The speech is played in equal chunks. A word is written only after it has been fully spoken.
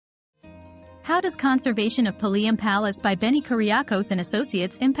How does conservation of Paliam Palace by Benny Kuriakose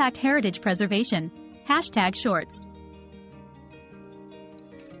Associates impact heritage preservation? #Shorts.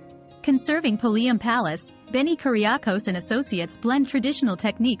 Conserving Paliam Palace, Benny Kuriakose Associates blend traditional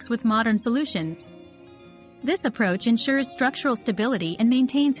techniques with modern solutions. This approach ensures structural stability and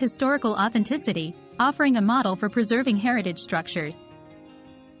maintains historical authenticity, offering a model for preserving heritage structures.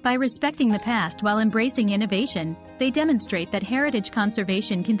 By respecting the past while embracing innovation, they demonstrate that heritage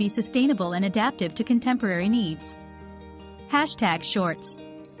conservation can be sustainable and adaptive to contemporary needs. #Shorts.